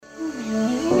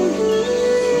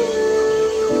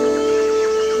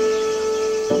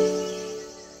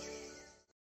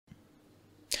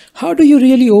How do you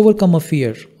really overcome a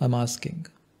fear? I'm asking.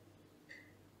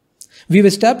 We've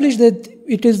established that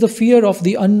it is the fear of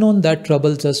the unknown that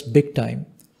troubles us big time.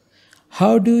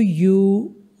 How do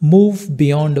you move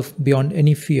beyond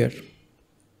any fear?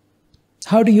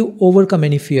 How do you overcome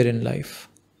any fear in life?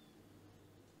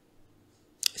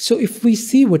 So if we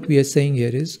see what we are saying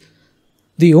here is,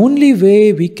 the only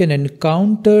way we can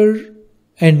encounter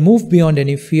and move beyond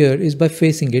any fear is by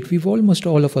facing it. We've almost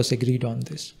all of us agreed on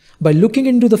this. By looking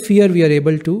into the fear, we are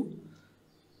able to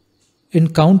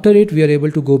encounter it, we are able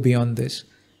to go beyond this.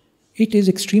 It is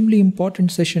extremely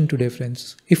important session today,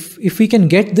 friends. If we can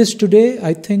get this today,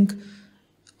 I think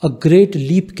a great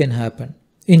leap can happen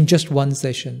in just one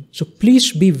session. So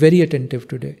please be very attentive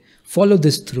today. Follow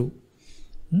this through.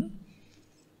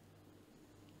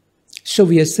 So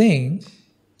we are saying,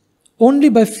 only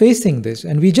by facing this,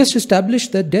 and we just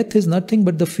established that death is nothing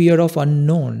but the fear of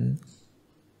unknown,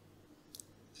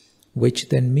 which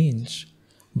then means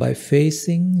by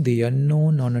facing the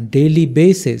unknown on a daily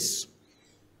basis,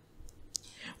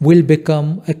 we will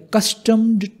become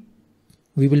accustomed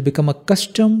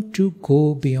to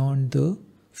go beyond the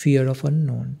fear of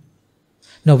unknown.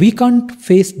 Now we can't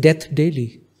face death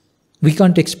daily. We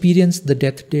can't experience the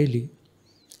death daily.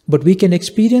 But we can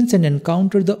experience and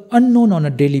encounter the unknown on a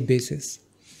daily basis.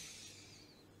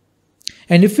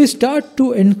 And if we start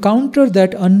to encounter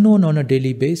that unknown on a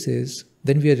daily basis,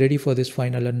 then we are ready for this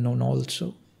final unknown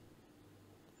also.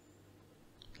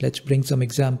 Let's bring some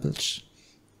examples.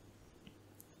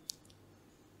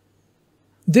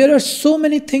 There are so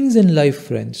many things in life,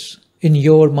 friends, in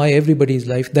your, my, everybody's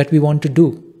life that we want to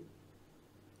do.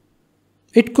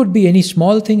 It could be any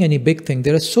small thing, any big thing.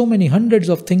 There are so many hundreds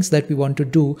of things that we want to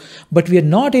do, but we are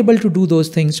not able to do those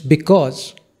things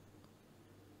because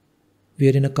we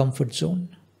are in a comfort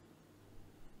zone.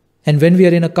 And when we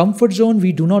are in a comfort zone,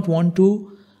 we do not want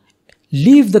to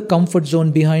leave the comfort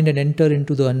zone behind and enter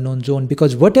into the unknown zone,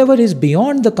 because whatever is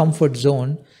beyond the comfort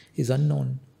zone is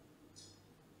unknown.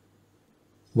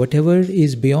 Whatever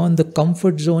is beyond the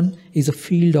comfort zone is a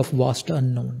field of vast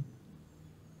unknown.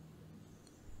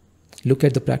 Look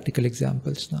at the practical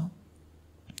examples now.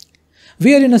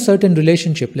 We are in a certain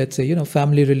relationship, let's say,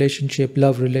 family relationship,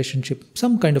 love relationship,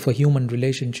 some kind of a human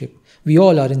relationship. We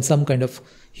all are in some kind of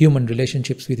human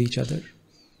relationships with each other.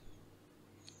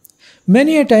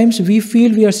 Many a times we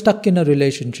feel we are stuck in a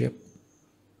relationship.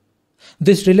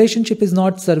 This relationship is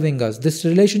not serving us. This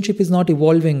relationship is not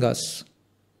evolving us.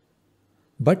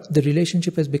 But the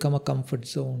relationship has become a comfort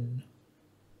zone.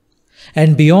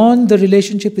 And beyond the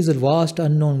relationship is a vast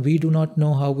unknown. We do not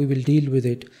know how we will deal with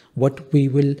it, what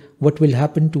will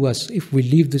happen to us if we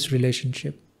leave this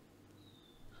relationship.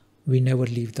 We never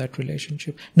leave that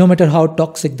relationship, no matter how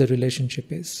toxic the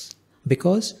relationship is.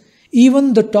 Because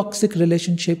even the toxic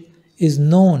relationship is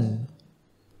known.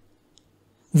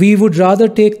 We would rather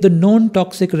take the known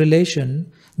toxic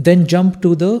relation than jump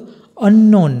to the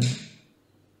unknown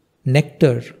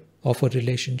nectar of a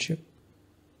relationship.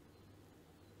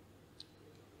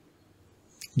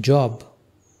 Job,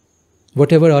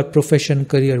 whatever our profession,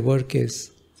 career, work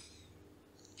is.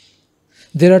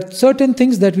 There are certain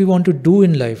things that we want to do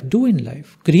in life,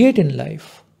 create in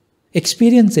life,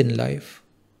 experience in life.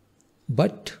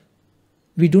 But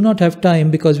we do not have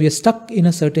time because we are stuck in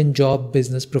a certain job,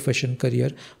 business, profession,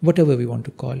 career, whatever we want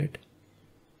to call it.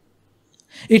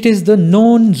 It is the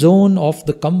known zone of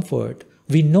the comfort.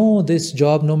 We know this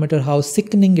job no matter how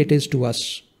sickening it is to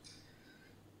us.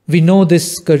 We know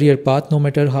this career path no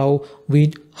matter how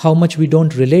much we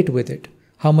don't relate with it,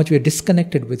 how much we are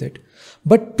disconnected with it.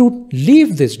 But to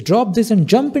leave this, drop this and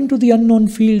jump into the unknown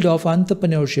field of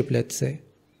entrepreneurship, let's say,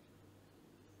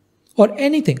 or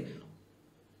anything,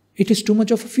 it is too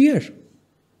much of a fear.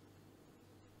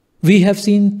 We have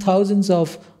seen thousands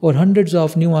of or hundreds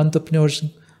of new entrepreneurs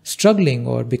struggling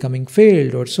or becoming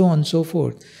failed or so on and so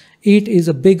forth. It is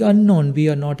a big unknown. We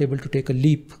are not able to take a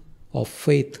leap of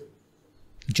faith.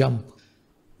 Jump.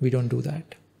 We don't do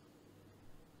that.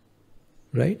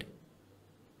 Right?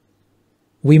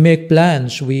 We make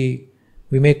plans. We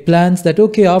make plans that,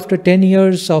 okay, after 10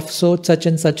 years of such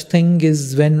and such thing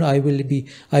is when I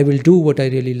will do what I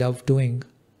really love doing.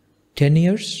 10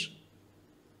 years?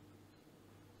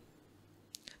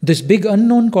 This big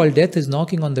unknown called death is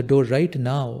knocking on the door right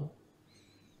now.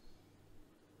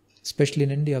 Especially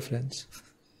in India, friends.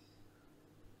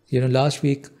 Last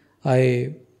week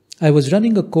I was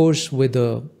running a course with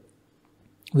a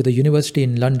university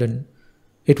in London.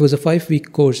 It was a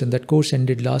 5-week course, and that course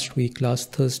ended last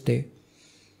Thursday.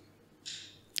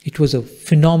 It was a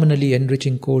phenomenally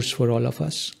enriching course for all of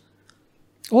us.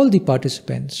 All the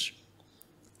participants,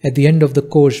 at the end of the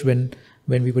course, when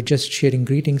we were just sharing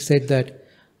greetings, said that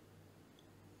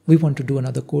We want to do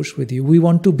another course with you. We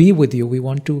want to be with you. We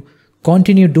want to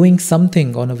continue doing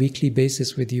something on a weekly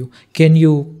basis with you. Can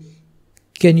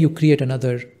you create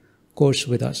another course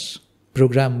with us,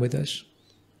 program with us?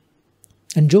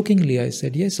 And jokingly I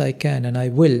said, yes, I can and I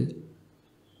will.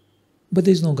 But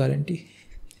there's no guarantee.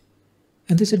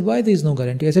 And they said, why there's no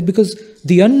guarantee? I said, because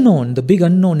the unknown, the big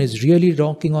unknown is really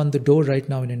knocking on the door right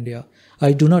now in India.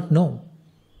 I do not know.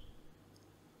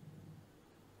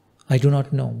 I do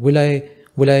not know. Will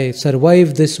I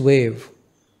survive this wave?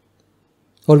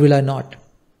 Or will I not?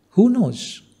 Who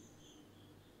knows?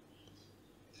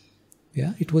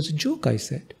 Yeah, it was a joke, I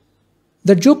said.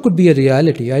 That joke could be a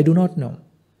reality. I do not know.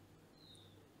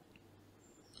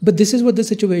 But this is what the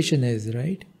situation is,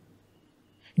 right?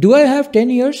 Do I have 10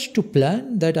 years to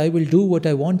plan that I will do what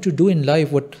I want to do in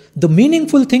life, what the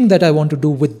meaningful thing that I want to do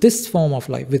with this form of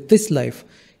life, with this life?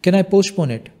 Can I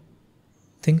postpone it?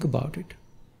 Think about it.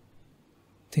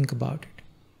 Think about it.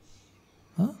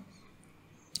 Huh?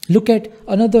 Look at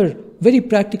another very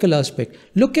practical aspect.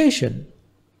 Location.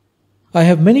 I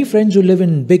have many friends who live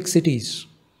in big cities.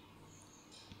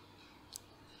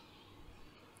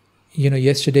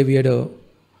 Yesterday we had a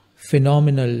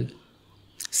phenomenal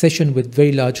session with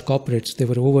very large corporates. There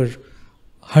were over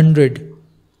 100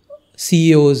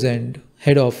 CEOs and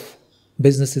head of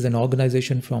businesses and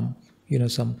organizations from,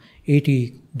 some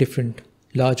 80 different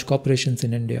large corporations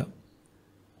in India.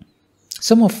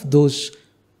 Some of those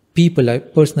people I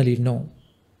personally know.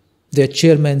 They're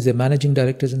chairmen, they're managing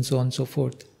directors and so on and so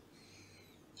forth.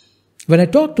 When I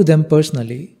talk to them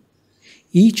personally,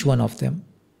 each one of them,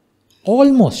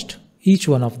 almost each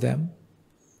one of them,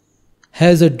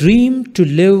 has a dream to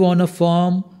live on a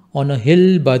farm, on a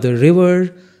hill, by the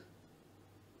river,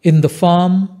 in the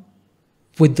farm,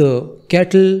 with the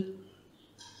cattle,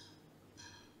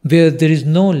 where there is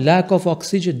no lack of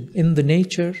oxygen in the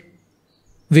nature,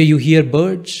 where you hear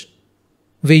birds,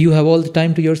 where you have all the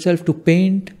time to yourself to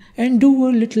paint and do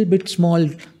a little bit small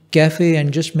cafe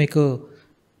and just make a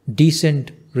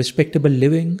decent, respectable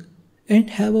living and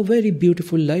have a very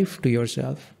beautiful life to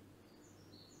yourself.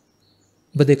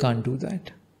 But they can't do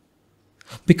that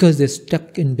because they're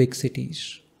stuck in big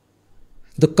cities,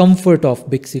 the comfort of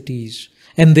big cities,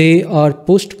 and they are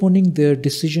postponing their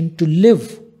decision to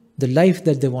live the life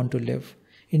that they want to live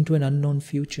into an unknown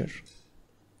future.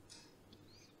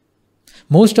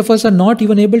 Most of us are not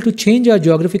even able to change our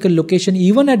geographical location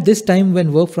even at this time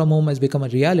when work from home has become a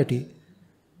reality,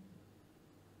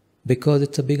 because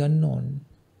it's a big unknown.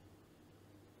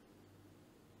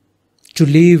 To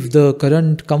leave the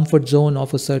current comfort zone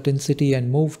of a certain city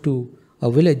and move to a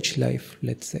village life,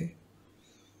 let's say.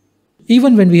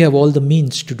 Even when we have all the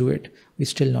means to do it, we're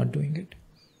still not doing it.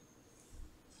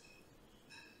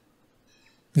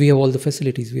 We have all the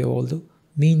facilities, we have all the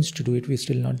means to do it, we're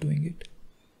still not doing it.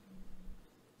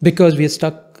 Because we are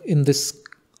stuck in this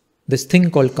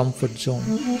thing called comfort zone.